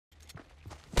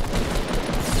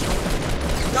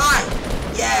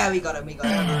Yeah, we got him.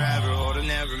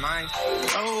 Never mind.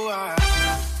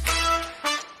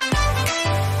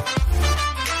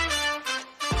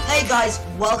 Hey guys,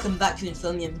 welcome back to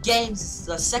Infirmium Games. This is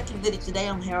our second video today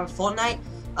on here on Fortnite.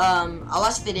 Our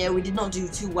last video we did not do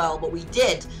too well, but we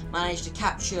did manage to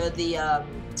capture the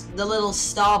little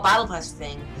star battle pass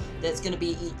thing. There's gonna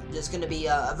be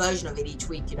a version of it each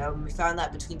week, you know. And we found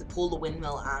that between the pool, the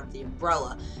windmill, and the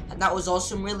umbrella, and that was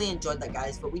awesome. Really enjoyed that,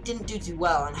 guys. But we didn't do too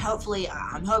well, and hopefully,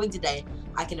 I'm hoping today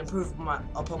I can improve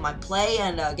upon my play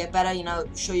and get better. You know,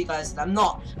 show you guys that I'm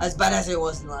not as bad as I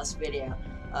was in the last video.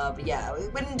 But yeah,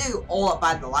 we didn't do all that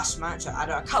bad in the last match.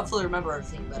 I can't fully remember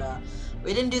everything, but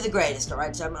we didn't do the greatest,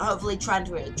 alright? So I'm hopefully trying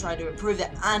to improve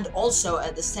it, and also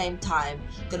at the same time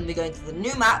going to be going to the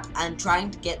new map and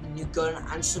trying to get the new gun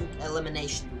and some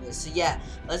elimination rules. So yeah,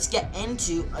 let's get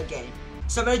into a game.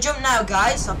 So I'm going to jump now,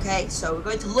 guys. Okay, so we're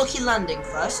going to Lucky Landing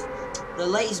first. The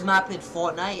latest map in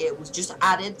Fortnite. It was just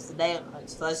added today.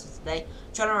 It's Thursday today.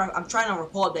 I'm trying to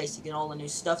report basically all the new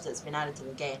stuff that's been added to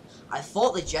the game. I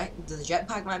thought the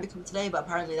jetpack might be coming today, but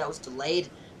apparently that was delayed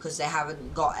because they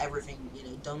haven't got everything, you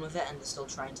know, done with it, and they're still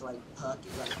trying to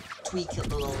tweak the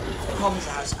little problems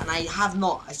it has. And I have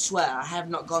not, I swear, I have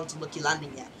not gone to Lucky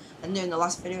Landing yet. I'm doing the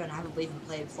last video, and I haven't even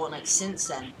played Fortnite since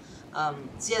then.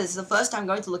 So yeah, this is the first time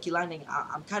going to Lucky Landing.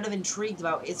 I'm kind of intrigued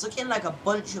about. It's looking like a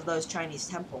bunch of those Chinese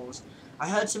temples. I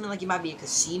heard something like it might be a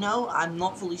casino. I'm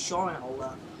not fully sure on it,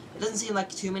 although it doesn't seem like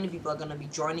too many people are going to be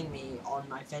joining me on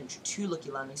my venture to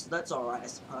Lucky Landing, so that's alright, I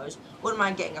suppose. Wouldn't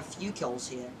mind getting a few kills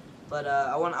here, but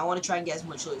I want to try and get as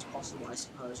much loot as possible, I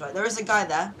suppose. Right, there is a guy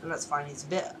there, and that's fine.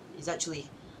 He's actually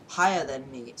higher than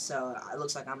me, so it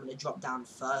looks like I'm going to drop down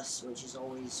first, which is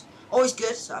always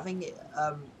good. So I think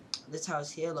this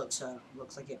house here looks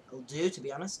like it'll do, to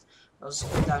be honest. I'll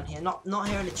just go down here, not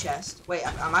here in the chest. Wait,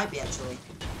 I might be actually.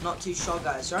 Not too sure,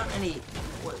 guys. There aren't any.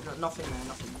 Nothing there.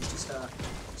 Nothing. It's just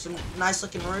some nice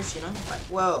looking roofs, you know. Like,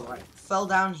 whoa, right. Fell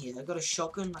down here. I got a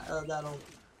shotgun. That'll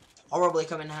probably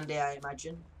come in handy, I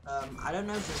imagine. I don't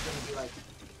know if there's gonna be like.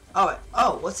 Oh, wait.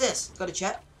 Oh, what's this? Got a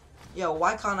chest? Yo,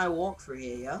 why can't I walk through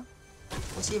here, yo?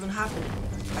 What's even happening?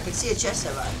 I can see a chest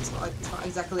there, but it's not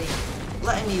exactly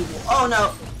letting me. Oh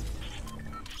no.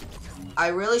 I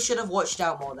really should have watched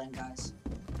out more then, guys.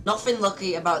 Nothing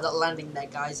lucky about that landing there,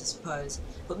 guys, I suppose.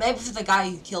 But maybe for the guy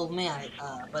who killed me,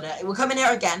 we're coming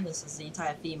here again. This is the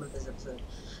entire theme of this episode.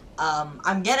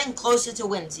 I'm getting closer to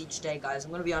wins each day, guys.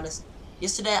 I'm gonna be honest.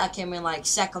 Yesterday I came in like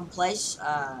second place,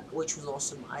 which was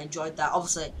awesome. I enjoyed that.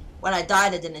 Obviously, when I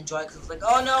died, I didn't enjoy it because I was like,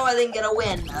 oh no, I didn't get a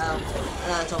win. And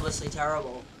that's obviously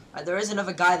terrible. There is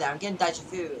another guy there. I'm getting deja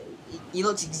vu. He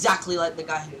looks exactly like the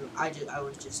guy who I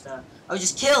was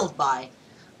just killed by.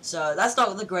 So that's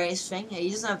not the greatest thing. He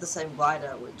doesn't have the same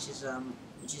glider, which is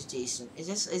decent.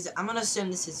 I'm gonna assume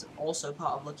this is also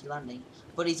part of Lucky Landing,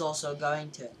 but he's also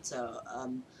going to it. So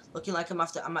looking like I'm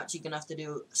actually gonna have to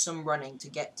do some running to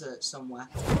get to somewhere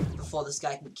before this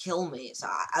guy can kill me. So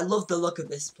I love the look of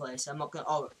this place. I'm not gonna.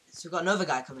 Oh, so we've got another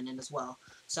guy coming in as well.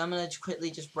 So I'm gonna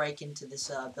quickly just break into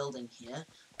this building here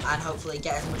and hopefully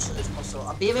get as much loot as possible.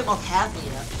 I'll be a bit more careful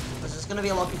here because there's gonna be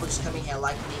a lot of people just coming here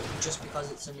like me just because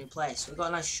it's a new place. So we've got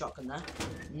a nice shotgun there.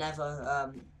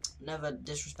 Never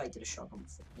disrespected a shotgun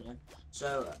before, you know.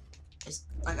 So it's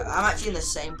like I'm actually in the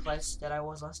same place that I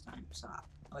was last time. So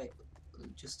wait,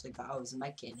 just to go. Oh, there's a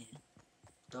med kit in here.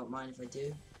 Don't mind if I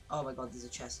do. Oh my god, there's a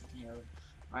chest I can hear.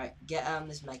 Alright, get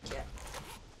this med kit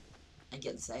and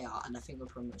get this AR, and I think we're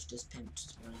pretty much just pimped,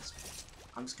 to be honest.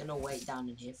 I'm just gonna wait down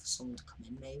in here for someone to come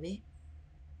in, maybe.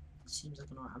 Seems like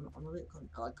I'm a bit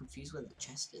confused where the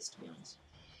chest is, to be honest.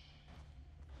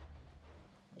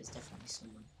 There's definitely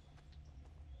someone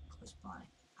close by.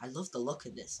 I love the look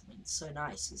of this. I mean, it's so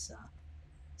nice. It's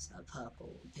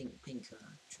purple, pink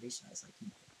tree size.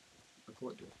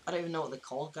 I don't even know what they're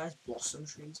called, guys. Blossom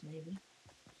trees, maybe.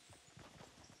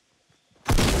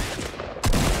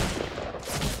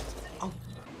 Oh.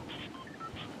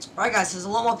 Alright, guys, there's a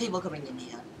lot more people coming in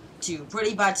here. Two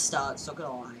pretty bad starts, not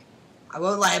gonna lie. I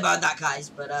won't lie about that, guys,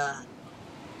 but,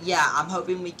 yeah, I'm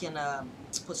hoping we can,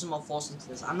 put some more force into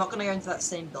this. I'm not gonna go into that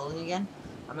same building again.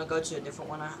 I'm gonna go to a different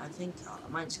one, I think. I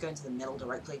might just go into the middle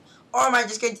directly. Or I might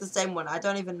just go into the same one. I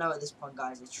don't even know at this point,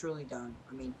 guys. I truly don't.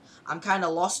 I mean, I'm kind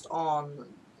of lost on...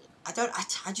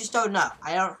 I just don't know.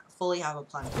 I don't fully have a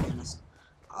plan, to be honest.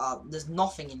 There's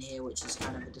nothing in here, which is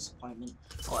kind of a disappointment.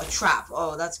 Or a trap.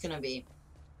 Oh, that's gonna be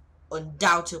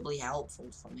undoubtedly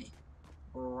helpful for me.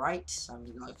 Right? So I'm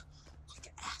like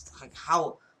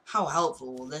how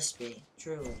helpful will this be?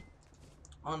 Truly.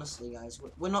 Honestly, guys,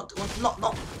 we're not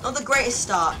the greatest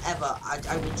start ever.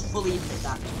 I would fully admit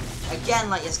that.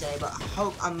 Again, like yesterday, but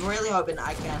I'm really hoping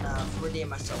I can redeem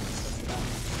myself and stuff like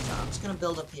that. I'm just gonna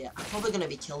build up here. I'm probably gonna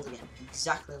be killed again,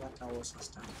 exactly like I was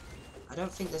last time. I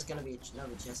don't think there's gonna be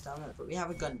another chest down there, but we have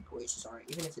a gun, which is alright,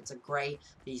 even if it's a grey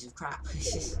piece of crap.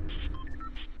 So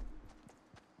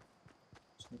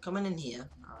coming in here,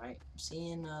 alright. I'm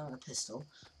seeing a pistol.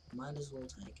 Might as well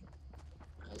take it.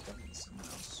 There's definitely someone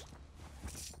else.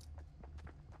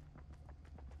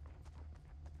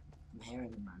 I'm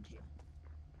hearing them around here.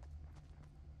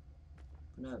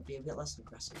 No, be a bit less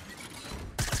aggressive.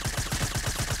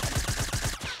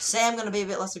 Say I'm gonna be a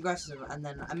bit less aggressive and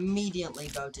then immediately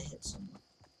go to hit someone.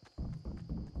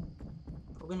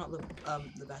 Probably not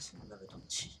the best thing I've ever done.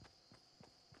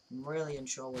 I'm really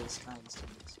unsure where this guy is.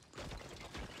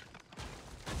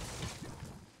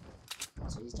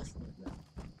 So he's definitely there.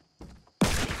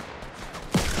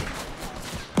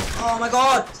 Oh my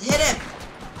god! Hit him!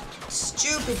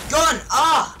 Stupid gun!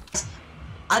 Ah!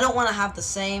 I don't want to have the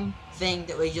same thing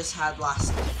that we just had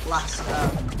last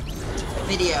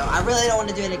video. I really don't want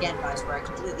to do it again, guys, where I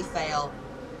completely fail.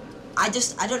 I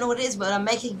don't know what it is, but I'm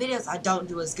making videos I don't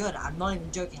do as good. I'm not even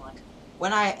joking. Like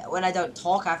when I don't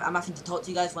talk, I'm having to talk to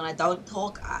you guys. When I don't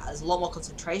talk, there's a lot more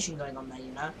concentration going on there,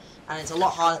 you know, and it's a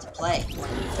lot harder to play when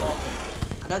you're talking.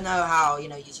 I don't know how, you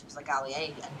know, YouTubers like Ali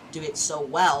A and do it so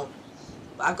well,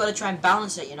 but I've got to try and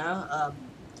balance it, you know.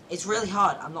 It's really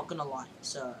hard. I'm not gonna lie.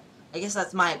 So I guess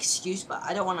that's my excuse, but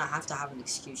I don't want to have an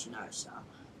excuse, you know. So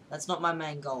that's not my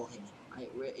main goal here.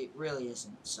 It really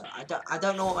isn't. So I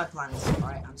don't know what my plan is.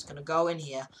 Alright, I'm just gonna go in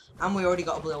here, and we already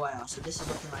got a blue AR, so this is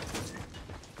looking like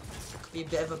could be a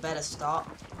bit of a better start.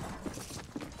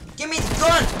 Give me the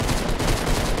gun!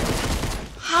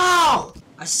 How?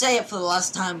 I say it for the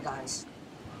last time, guys.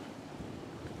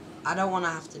 I don't want to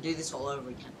have to do this all over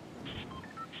again.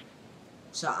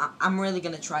 So I'm really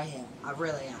gonna try here. I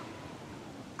really am.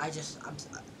 I'm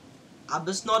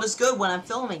just not as good when I'm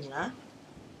filming, you know.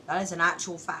 That is an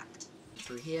actual fact.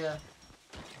 Through here,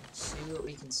 see what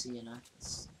we can see, you know.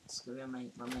 It's gonna be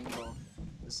my main goal.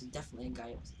 There's definitely a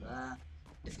guy up there.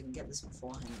 If we can get this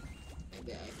before him,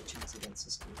 maybe I have a chance against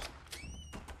this dude.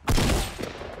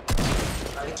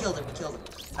 Right, we killed him.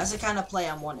 That's the kind of play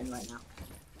I'm wanting right now.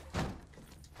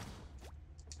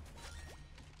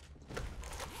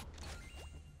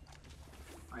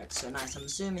 Alright, so nice. I'm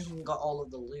assuming he got all of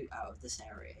the loot out of this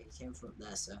area. He came from up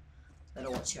there, so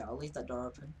better watch out. I'll leave that door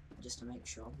open just to make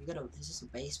sure. Is this a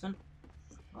basement?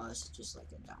 Oh, this is just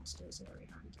like a downstairs area,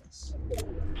 I guess.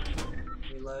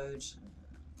 Reload.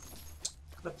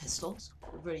 Got a pistol. It's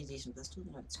a pretty decent pistol.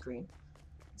 You know, it's green.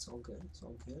 It's all good. It's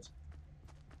all good.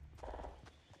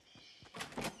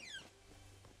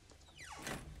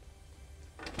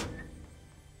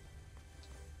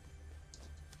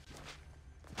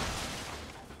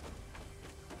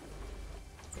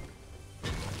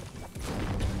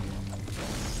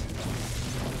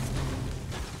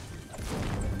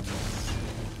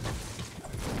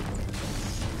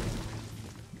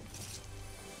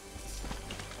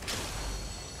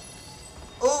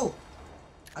 Oh!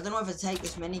 I don't know if I take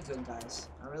this minigun, guys.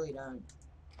 I really don't.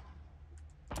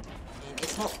 I mean,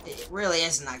 it really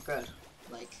isn't that good.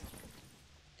 Like,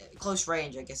 at close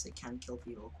range, I guess it can kill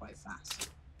people quite fast.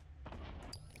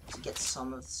 To get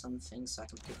some things so I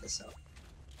can pick this up.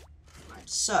 Right,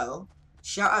 so,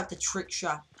 shout out to Trick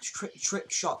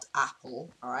Shot Apple,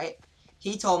 alright?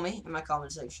 He told me in my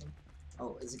comment section.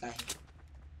 Oh, there's a guy here.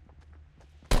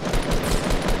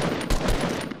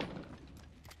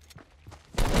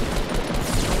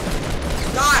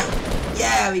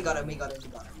 Yeah, we got him.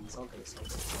 It's all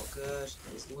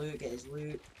good. Get his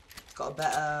loot. Got a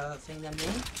better thing than me.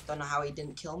 Don't know how he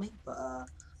didn't kill me, but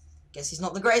guess he's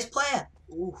not the greatest player.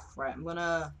 Ooh, right, I'm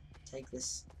gonna take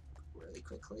this really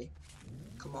quickly.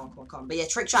 Come on. But yeah,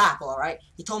 Trick Shot Apple, alright?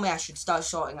 He told me I should start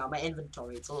sorting out my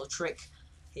inventory. It's a little trick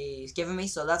he's given me,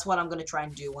 so that's what I'm gonna try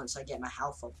and do once I get my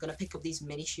health up. I'm gonna pick up these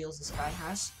mini shields this guy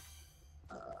has.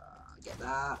 Get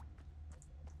that.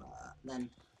 Then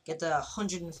get the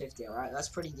 150, alright? That's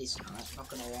pretty decent, alright? Not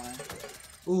gonna lie.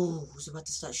 Ooh, I was about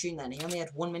to start shooting that, and he only had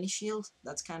one mini shield?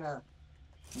 That's kinda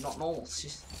not normal.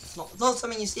 It's not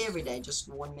something you see every day, just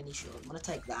one mini shield. I'm gonna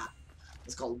take that.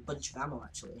 It's got a bunch of ammo,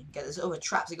 actually. Get this over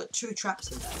traps. He got 2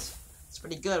 traps in there. It's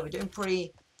pretty good. We're doing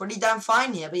pretty damn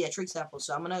fine here. But yeah, Trick Apple.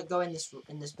 So I'm gonna go in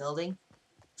this building,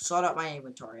 sort out my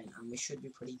inventory, and we should be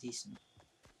pretty decent.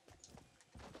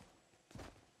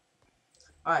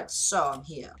 Alright, so I'm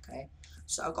here, okay?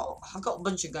 So I've got a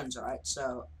bunch of guns, alright?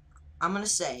 So I'm gonna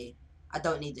say I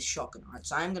don't need the shotgun, alright?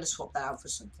 So I'm gonna swap that out for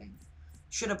something.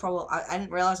 Should have probably I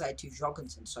didn't realize I had 2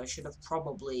 shotguns in, so I should have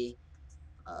probably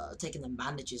taken the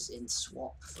bandages in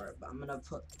swap for it. But I'm gonna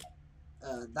put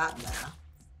that there,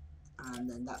 and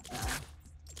then that there,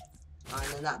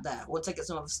 And then that there. Once I get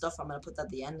some other stuff, I'm going to put that at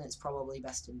the end. And it's probably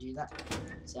best to do that.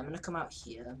 So I'm going to come out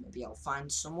here. Maybe I'll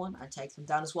find someone and take them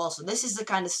down as well. So this is the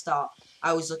kind of start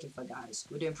I was looking for, guys.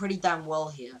 We're doing pretty damn well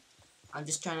here. I'm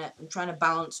trying to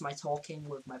balance my talking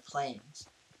with my playing.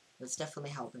 It's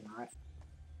definitely helping, alright?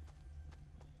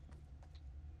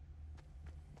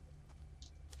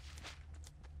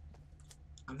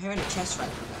 I'm hearing a chest right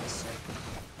now, guys, so I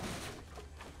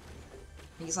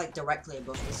think it's like directly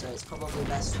above me, so it's probably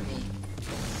best for me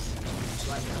to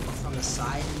like come up from the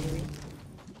side, maybe.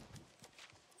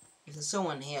 If there's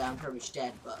someone here, I'm pretty much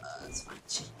dead, but it's fine.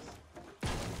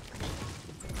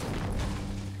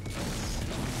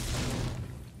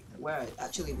 Where it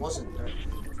actually wasn't directly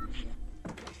above me here.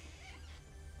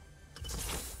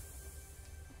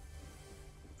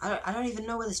 I don't even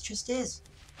know where this chest is.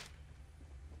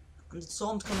 And the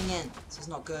storm's coming in. This is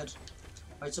not good.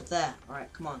 Oh, it's up there.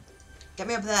 Alright, come on. Get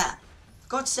me up there. For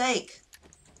God's sake.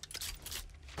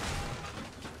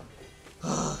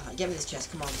 Get me this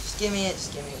chest. Come on. Just give me it.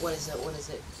 Just give me it. What is it? What is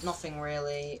it? Nothing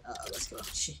really. Let's go.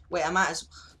 Wait, I might as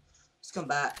well. Let's come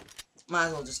back. Might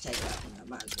as well just take that. You know,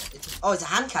 might as well. It's a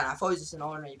hand cannon. I thought it was just an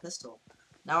ordinary pistol.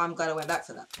 Now I'm glad I went back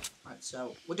for that. Alright,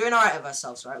 so we're doing alright with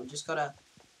ourselves, right? We just gotta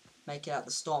make it out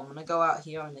the storm. I'm gonna go out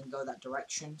here and then go that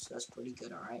direction. So that's pretty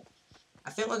good, alright? I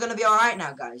think we're gonna be alright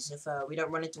now, guys, if we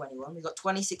don't run into anyone. We've got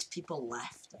 26 people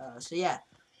left. So yeah.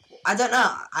 I don't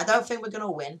know. I don't think we're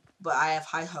gonna win, but I have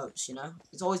high hopes, you know?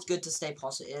 It's always good to stay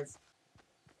positive.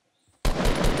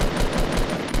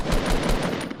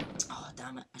 Oh,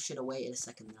 damn it. I should have waited a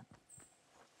second then.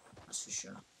 That's for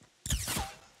sure.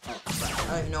 Oh, crap. I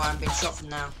don't even know where I'm being shot from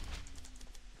now.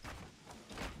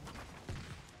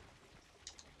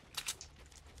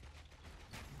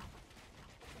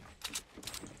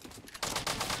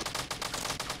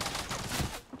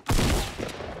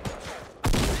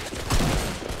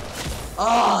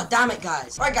 Oh, damn it,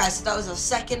 guys. Alright, guys, so that was our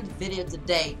second video of the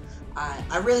day.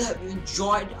 I really hope you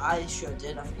enjoyed. I sure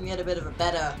did. I think we had a bit of a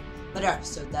better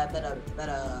episode there,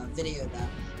 better video there.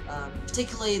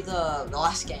 Particularly the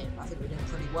last game. I think we did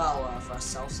pretty well for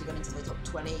ourselves. We got into the top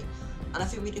 20, and I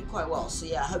think we did quite well. So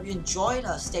yeah, I hope you enjoyed.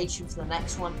 Stay tuned for the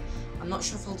next one. I'm not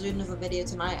sure if I'll do another video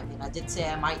tonight. I mean, I did say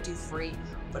I might do 3,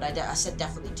 but I said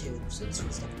definitely 2. So this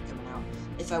one's definitely coming out.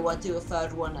 If I were to do a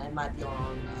third one, it might be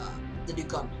on the new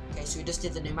gun. Okay, so we just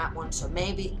did the new map one, so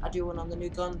maybe I do one on the new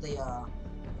gun, the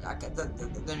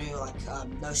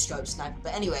new no scope sniper.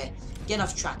 But anyway, getting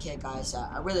off track here, guys.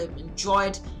 I really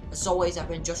enjoyed. As always, I've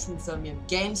been Josh from Infirmium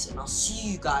Games, and I'll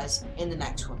see you guys in the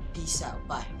next one. Peace out.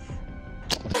 Bye.